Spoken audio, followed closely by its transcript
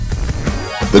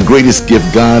greatest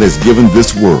gift God has given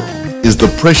this world is the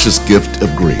precious gift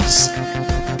of grace.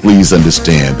 Please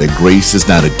understand that grace is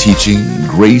not a teaching.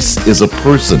 Grace is a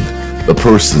person, the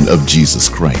person of Jesus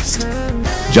Christ.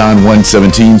 John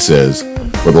 1:17 says,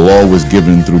 "For the law was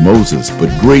given through Moses,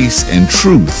 but grace and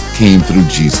truth came through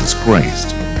Jesus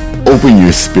Christ." Open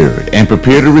your spirit and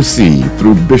prepare to receive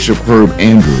through Bishop Herb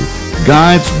Andrew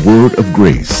God's word of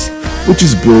grace, which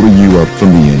is building you up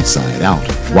from the inside out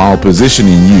while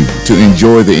positioning you to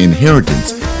enjoy the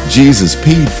inheritance Jesus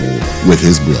paid for with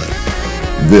his blood.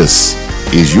 This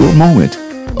is your moment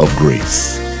of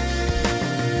grace.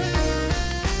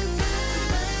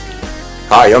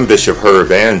 Hi, I'm Bishop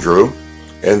Herb Andrew,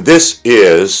 and this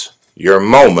is your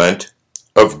moment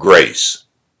of grace.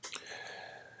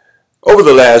 Over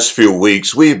the last few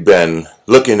weeks, we've been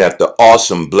looking at the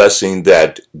awesome blessing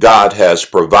that God has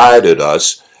provided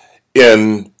us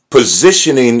in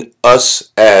positioning us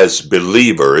as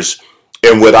believers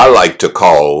in what I like to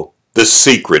call the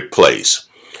secret place.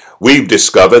 We've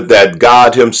discovered that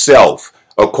God himself,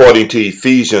 according to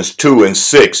Ephesians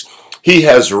 2:6, he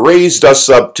has raised us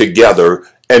up together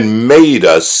and made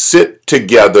us sit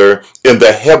together in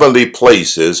the heavenly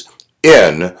places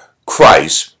in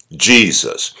Christ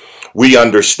Jesus. We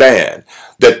understand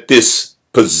that this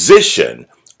position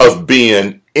of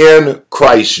being in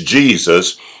Christ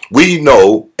Jesus, we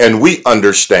know and we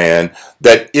understand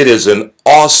that it is an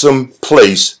awesome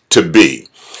place to be.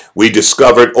 We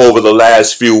discovered over the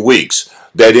last few weeks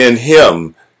that in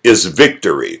him is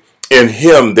victory. In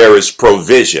him there is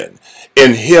provision.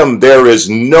 In him there is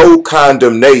no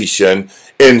condemnation.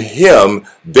 In him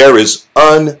there is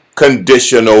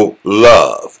unconditional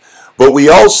love. But we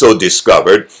also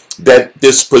discovered that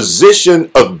this position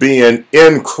of being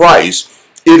in Christ,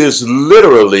 it is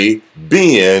literally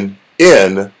being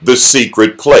in the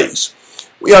secret place.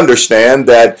 We understand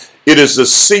that it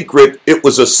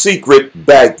was a secret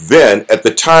back then at the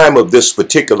time of this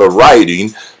particular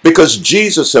writing, because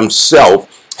Jesus himself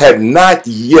had not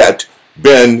yet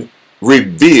been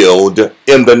revealed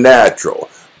in the natural.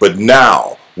 But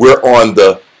now we're on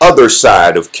the other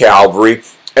side of Calvary,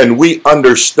 and we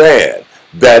understand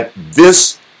that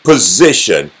this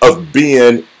position of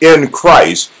being in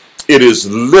Christ, it is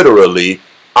literally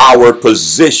our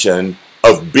position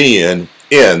of being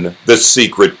in the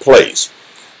secret place.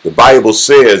 The Bible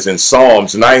says in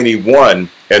Psalms 91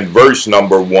 and verse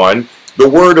number 1, the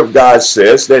word of God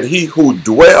says that he who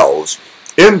dwells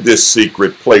in this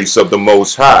secret place of the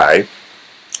Most High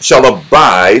shall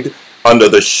abide under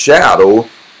the shadow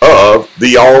of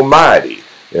the Almighty.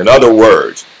 In other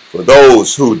words, for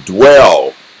those who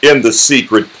dwell in the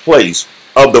secret place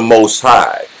of the Most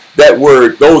High. That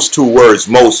word, those two words,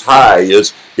 Most High,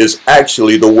 is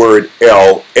actually the word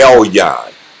El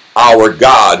Elyon, our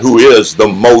God, who is the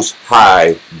Most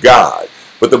High God.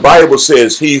 But the Bible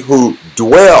says he who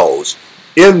dwells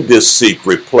in this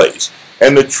secret place.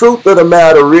 And the truth of the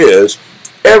matter is,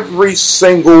 every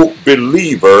single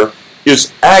believer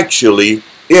is actually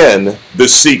in the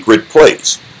secret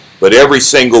place. But every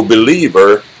single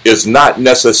believer is not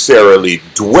necessarily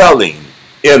dwelling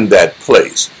in that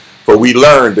place. For we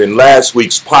learned in last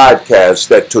week's podcast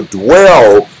that to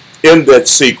dwell in that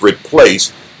secret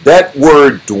place, that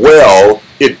word dwell,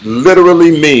 it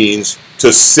literally means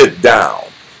to sit down.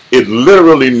 It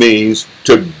literally means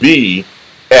to be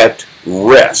at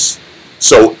rest.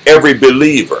 So every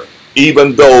believer,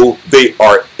 even though they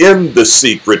are in the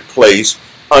secret place,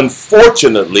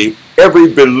 unfortunately, every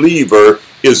believer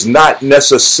is not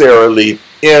necessarily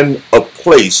in a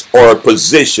place or a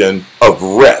position of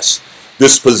rest.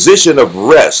 This position of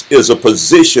rest is a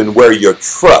position where your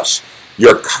trust,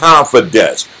 your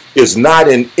confidence is not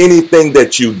in anything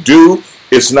that you do,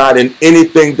 it's not in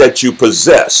anything that you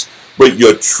possess, but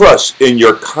your trust and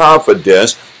your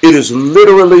confidence, it is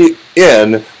literally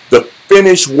in the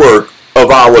finished work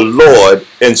of our Lord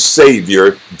and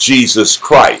Savior, Jesus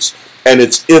Christ. And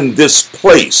it's in this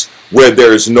place where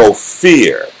there's no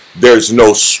fear, there's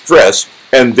no stress,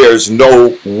 and there's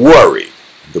no worry.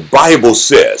 The Bible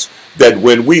says that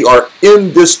when we are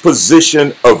in this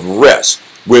position of rest,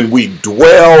 when we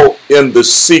dwell in the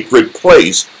secret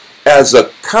place, as a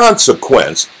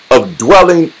consequence of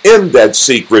dwelling in that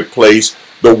secret place,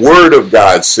 the Word of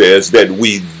God says that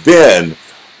we then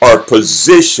are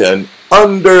positioned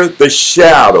under the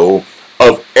shadow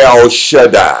of El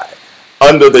Shaddai,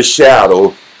 under the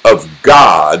shadow of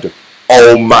God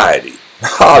Almighty.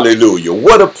 Hallelujah.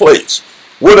 What a place.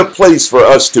 What a place for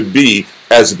us to be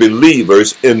as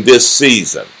believers in this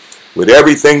season. With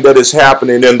everything that is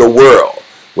happening in the world,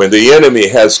 when the enemy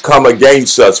has come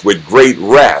against us with great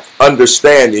wrath,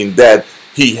 understanding that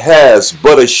he has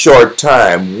but a short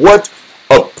time. What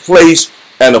a place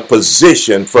and a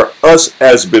position for us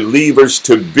as believers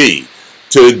to be,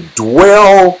 to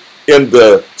dwell in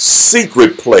the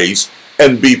secret place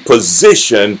and be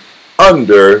positioned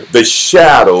under the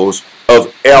shadows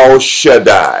of El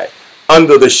Shaddai,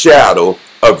 under the shadow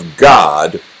of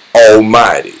God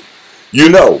Almighty. You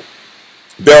know,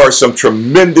 there are some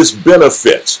tremendous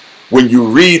benefits when you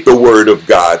read the Word of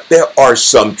God. There are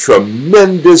some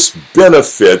tremendous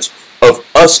benefits of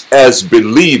us as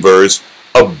believers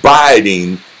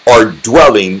abiding or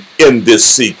dwelling in this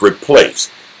secret place.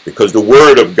 Because the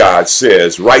Word of God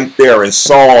says right there in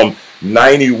Psalm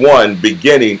 91,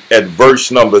 beginning at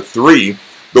verse number 3,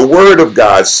 the Word of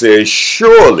God says,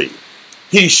 "Surely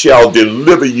he shall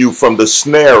deliver you from the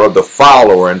snare of the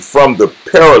fowler and from the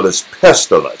perilous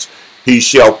pestilence. He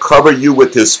shall cover you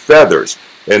with his feathers,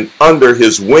 and under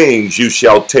his wings you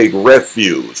shall take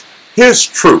refuge. His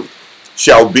truth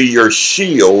shall be your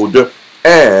shield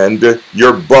and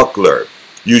your buckler.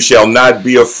 You shall not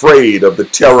be afraid of the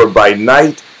terror by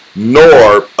night,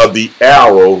 nor of the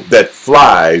arrow that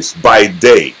flies by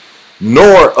day,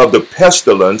 nor of the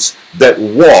pestilence that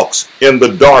walks in the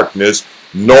darkness,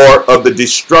 nor of the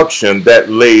destruction that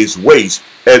lays waste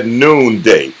at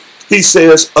noonday." He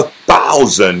says,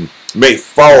 1,000 may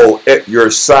fall at your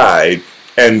side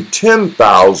and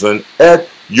 10,000 at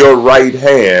your right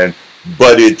hand,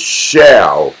 but it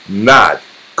shall not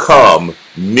come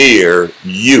near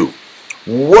you.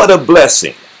 What a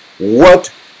blessing.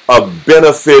 What a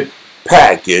benefit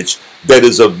package that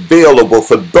is available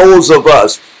for those of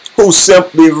us who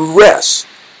simply rest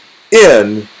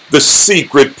in the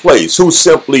secret place, who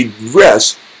simply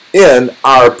rest in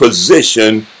our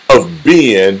position of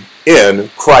being in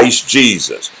Christ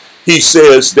Jesus. He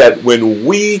says that when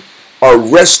we are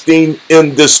resting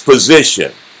in this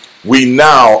position, we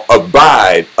now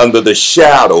abide under the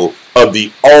shadow of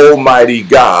the Almighty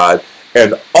God,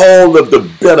 and all of the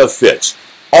benefits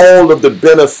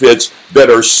that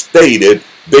are stated,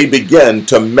 they begin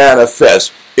to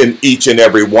manifest in each and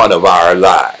every one of our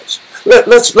lives.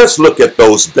 Let's look at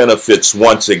those benefits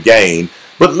once again,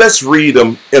 but let's read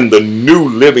them in the New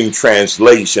Living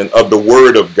Translation of the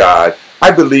Word of God.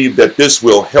 I believe that this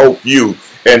will help you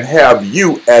and have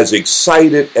you as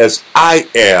excited as I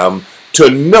am to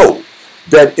know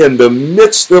that in the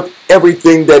midst of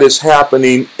everything that is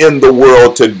happening in the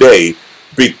world today,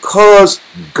 because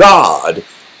God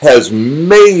has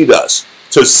made us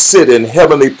to sit in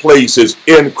heavenly places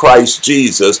in Christ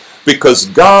Jesus, because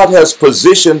God has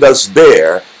positioned us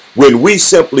there, when we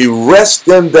simply rest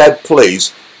in that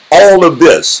place, all of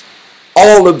this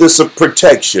of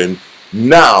protection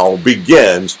now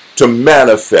begins to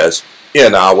manifest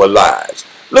in our lives.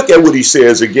 Look at what he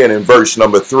says again in verse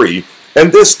number 3,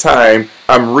 and this time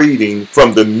I'm reading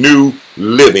from the New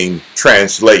Living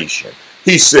Translation.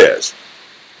 He says,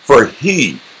 "For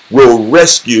he will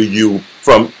rescue you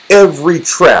from every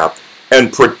trap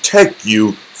and protect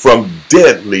you from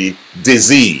deadly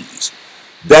disease."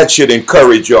 That should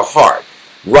encourage your heart.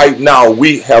 Right now,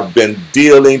 we have been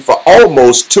dealing for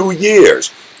almost 2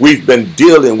 years. We've been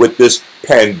dealing with this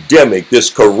pandemic, this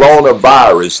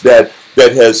coronavirus that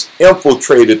has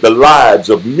infiltrated the lives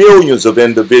of millions of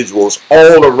individuals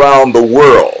all around the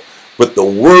world. But the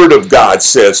Word of God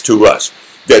says to us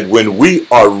that when we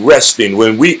are resting,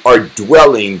 when we are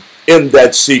dwelling in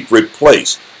that secret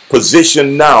place,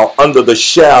 positioned now under the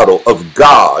shadow of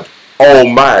God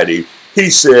Almighty, he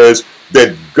says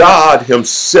that God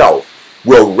himself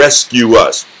will rescue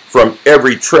us from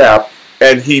every trap,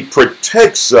 and he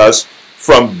protects us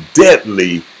from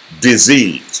deadly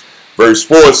disease. Verse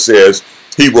 4 says,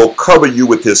 "He will cover you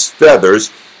with his feathers,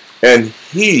 and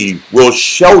he will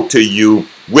shelter you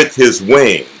with his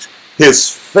wings. His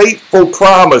faithful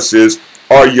promises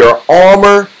are your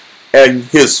armor, and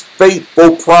his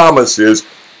faithful promises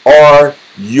are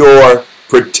your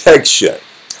protection."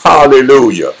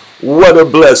 Hallelujah. What a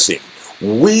blessing.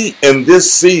 We in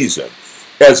this season,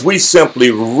 as we simply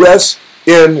rest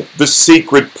in the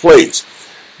secret place,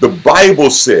 the Bible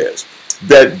says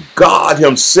that God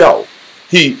himself,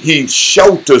 he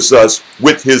shelters us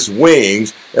with his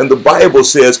wings. And the Bible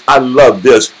says, I love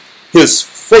this, his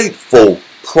faithful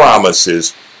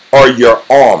promises are your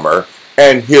armor,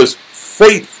 and his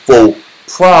faithful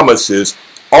promises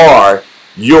are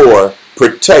your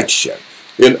protection.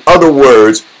 In other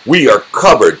words, we are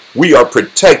covered, we are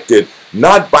protected,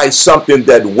 not by something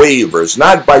that wavers,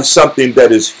 not by something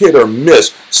that is hit or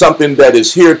miss, something that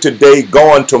is here today,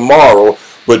 gone tomorrow,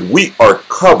 but we are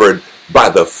covered by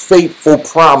the faithful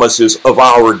promises of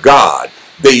our God.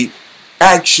 They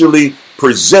actually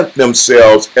present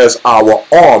themselves as our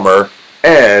armor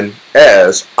and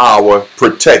as our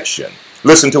protection.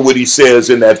 Listen to what he says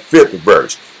in that 5th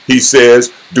verse. He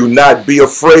says, do not be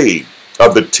afraid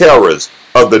of the terrors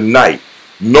of the night,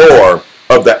 nor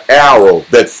of the arrow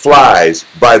that flies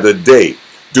by the day.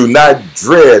 Do not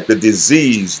dread the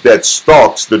disease that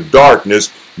stalks the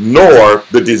darkness, nor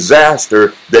the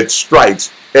disaster that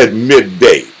strikes at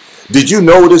midday. Did you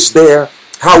notice there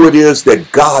how it is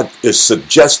that God is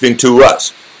suggesting to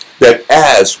us that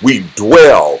as we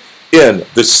dwell in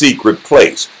the secret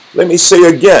place? Let me say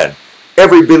again,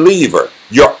 every believer,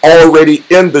 you're already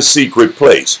in the secret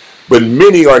place, but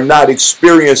many are not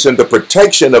experiencing the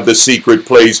protection of the secret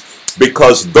place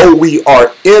because though we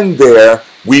are in there,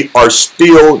 we are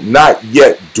still not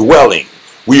yet dwelling.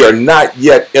 We are not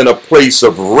yet in a place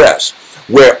of rest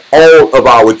where all of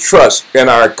our trust and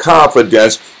our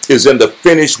confidence is in the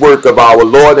finished work of our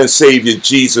Lord and Savior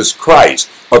Jesus Christ.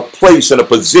 A place and a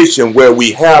position where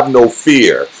we have no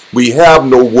fear, we have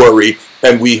no worry,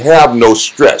 and we have no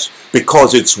stress,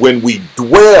 because it's when we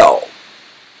dwell,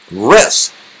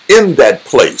 rest in that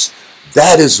place,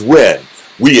 that is when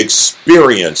we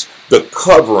experience the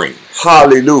covering,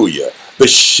 hallelujah, the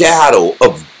shadow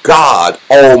of God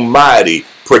Almighty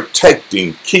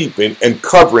protecting, keeping, and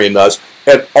covering us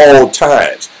at all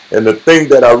times. And the thing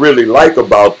that I really like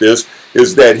about this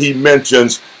is that he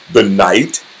mentions the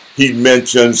night, he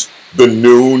mentions the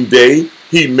noonday,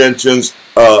 he mentions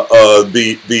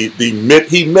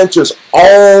he mentions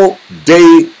all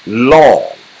day long.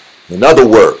 In other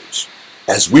words,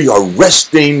 as we are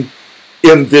resting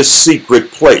in this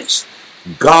secret place,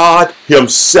 God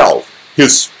himself,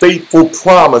 his faithful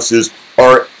promises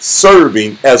are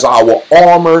serving as our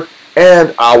armor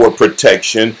and our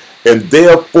protection, and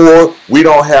therefore we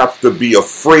don't have to be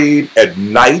afraid at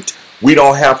night. We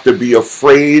don't have to be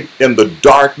afraid in the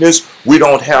darkness. We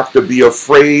don't have to be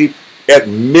afraid at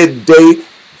midday.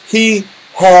 He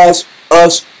has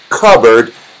us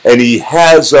covered, and he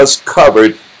has us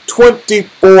covered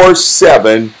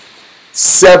 24/7,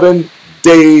 7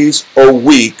 days a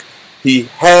week. He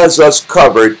has us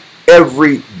covered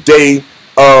every day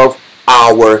of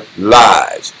our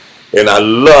lives. And I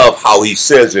love how he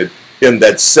says it in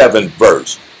that 7th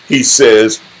verse. He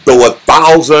says, though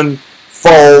 1,000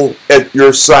 fall at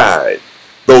your side,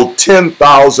 though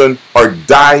 10,000 are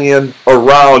dying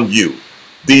around you,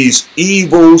 these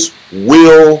evils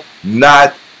will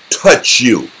not touch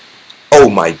you. Oh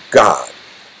my God.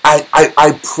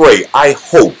 I pray, I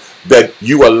hope that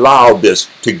you allow this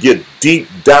to get deep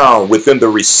down within the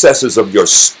recesses of your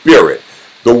spirit.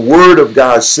 The Word of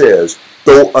God says,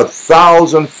 though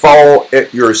 1,000 fall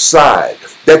at your side,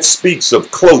 that speaks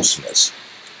of closeness.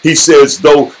 He says,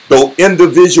 though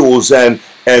individuals and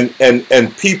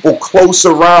people close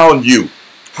around you,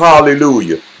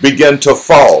 hallelujah, begin to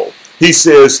fall. He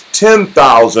says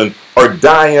 10,000 are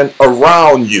dying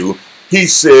around you. He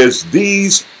says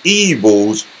these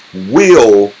evils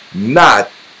will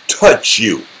not touch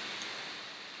you.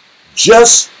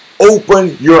 Just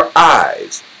open your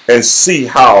eyes and see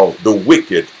how the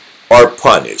wicked are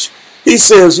punished. He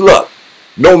says, look,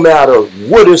 no matter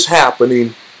what is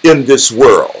happening in this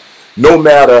world, no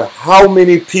matter how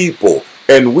many people,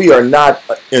 and we are not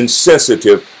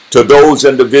insensitive to those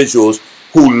individuals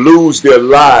who lose their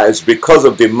lives because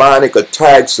of demonic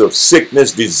attacks of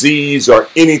sickness, disease, or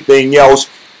anything else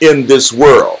in this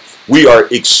world. We are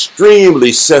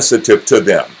extremely sensitive to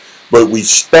them, but we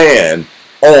stand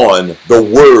on the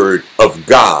Word of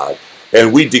God,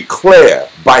 and we declare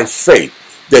by faith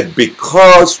that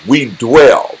because we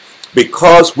dwell,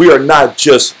 because we are not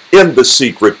just in the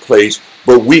secret place,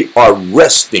 but we are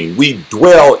resting. We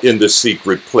dwell in the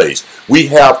secret place. We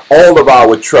have all of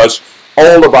our trust,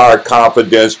 all of our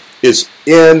confidence is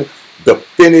in the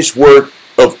finished work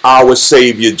of our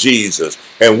Savior Jesus.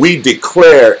 And we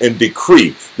declare and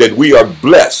decree that we are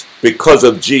blessed because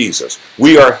of Jesus.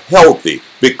 We are healthy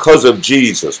because of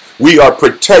Jesus. We are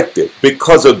protected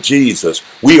because of Jesus.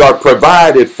 We are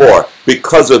provided for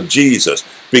because of Jesus.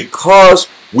 Because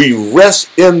we rest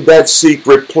in that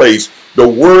secret place, the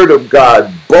Word of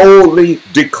God boldly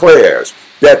declares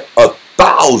that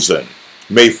 1,000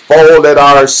 may fall at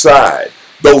our side,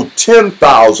 though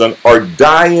 10,000 are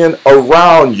dying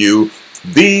around you,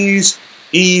 these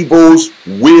evils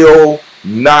will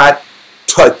not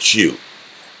touch you.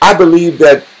 I believe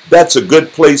that that's a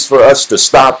good place for us to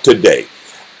stop today.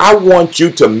 I want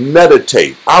you to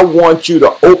meditate. I want you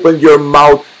to open your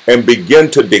mouth and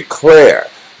begin to declare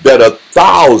that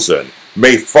 1,000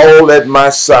 may fall at my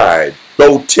side,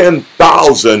 though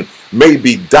 10,000 may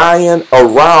be dying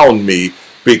around me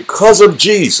because of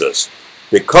Jesus,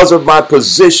 because of my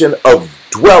position of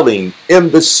dwelling in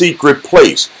the secret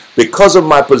place, because of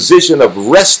my position of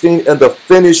resting in the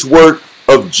finished work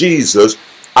of Jesus,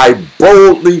 I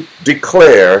boldly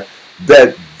declare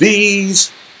that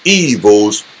these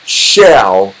evils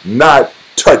shall not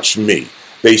touch me.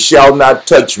 They shall not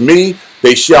touch me.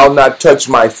 They shall not touch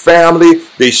my family.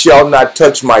 They shall not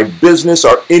touch my business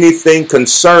or anything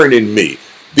concerning me.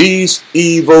 These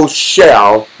evils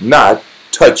shall not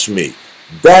touch me.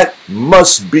 That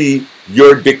must be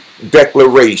your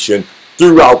declaration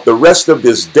throughout the rest of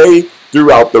this day,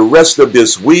 throughout the rest of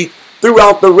this week,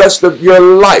 throughout the rest of your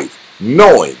life,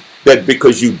 knowing that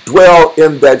because you dwell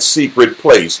in that secret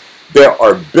place, there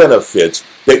are benefits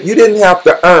that you didn't have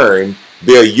to earn.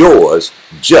 They're yours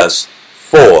just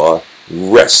for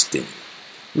resting.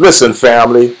 Listen,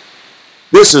 family,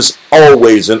 this is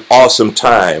always an awesome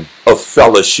time of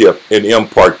fellowship and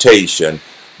impartation,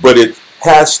 but it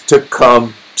has to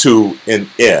come to an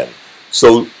end.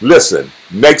 So listen,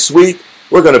 next week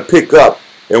we're going to pick up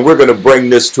and we're going to bring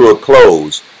this to a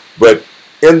close. But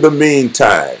in the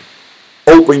meantime,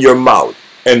 open your mouth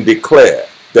and declare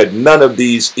that none of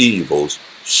these evils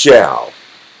shall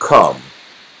come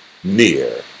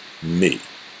near me.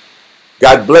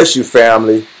 God bless you,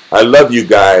 family. I love you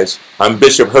guys. I'm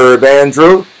Bishop Herb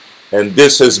Andrew, and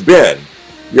this has been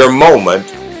your moment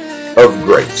of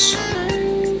grace.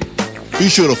 Be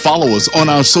sure to follow us on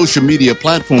our social media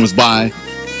platforms by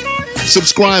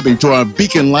subscribing to our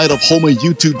Beacon Light of Homer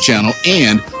YouTube channel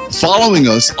and following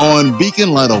us on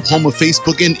Beacon Light of Homer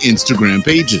Facebook and Instagram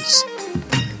pages.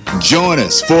 Join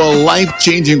us for a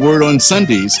life-changing word on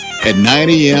Sundays at 9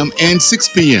 a.m. and 6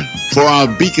 p.m. for our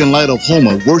Beacon Light of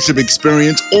Homer worship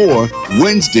experience, or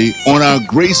Wednesday on our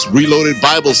Grace Reloaded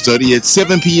Bible study at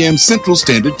 7 p.m. Central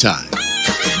Standard Time.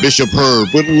 Bishop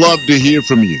Herb would love to hear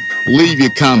from you. Leave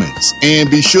your comments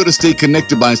and be sure to stay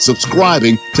connected by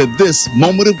subscribing to this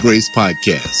Moment of Grace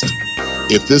podcast.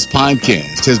 If this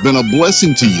podcast has been a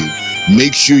blessing to you,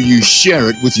 make sure you share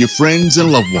it with your friends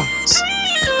and loved ones.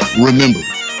 Remember,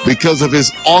 because of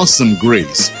His awesome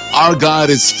grace, our God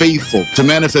is faithful to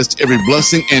manifest every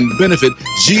blessing and benefit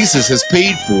Jesus has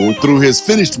paid for through His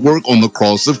finished work on the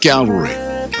cross of Calvary.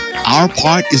 Our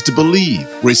part is to believe,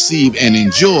 receive, and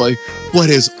enjoy what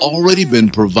has already been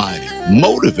provided,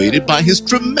 motivated by His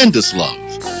tremendous love.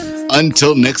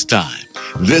 Until next time,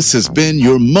 this has been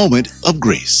your Moment of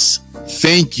Grace.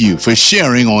 Thank you for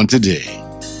sharing on today.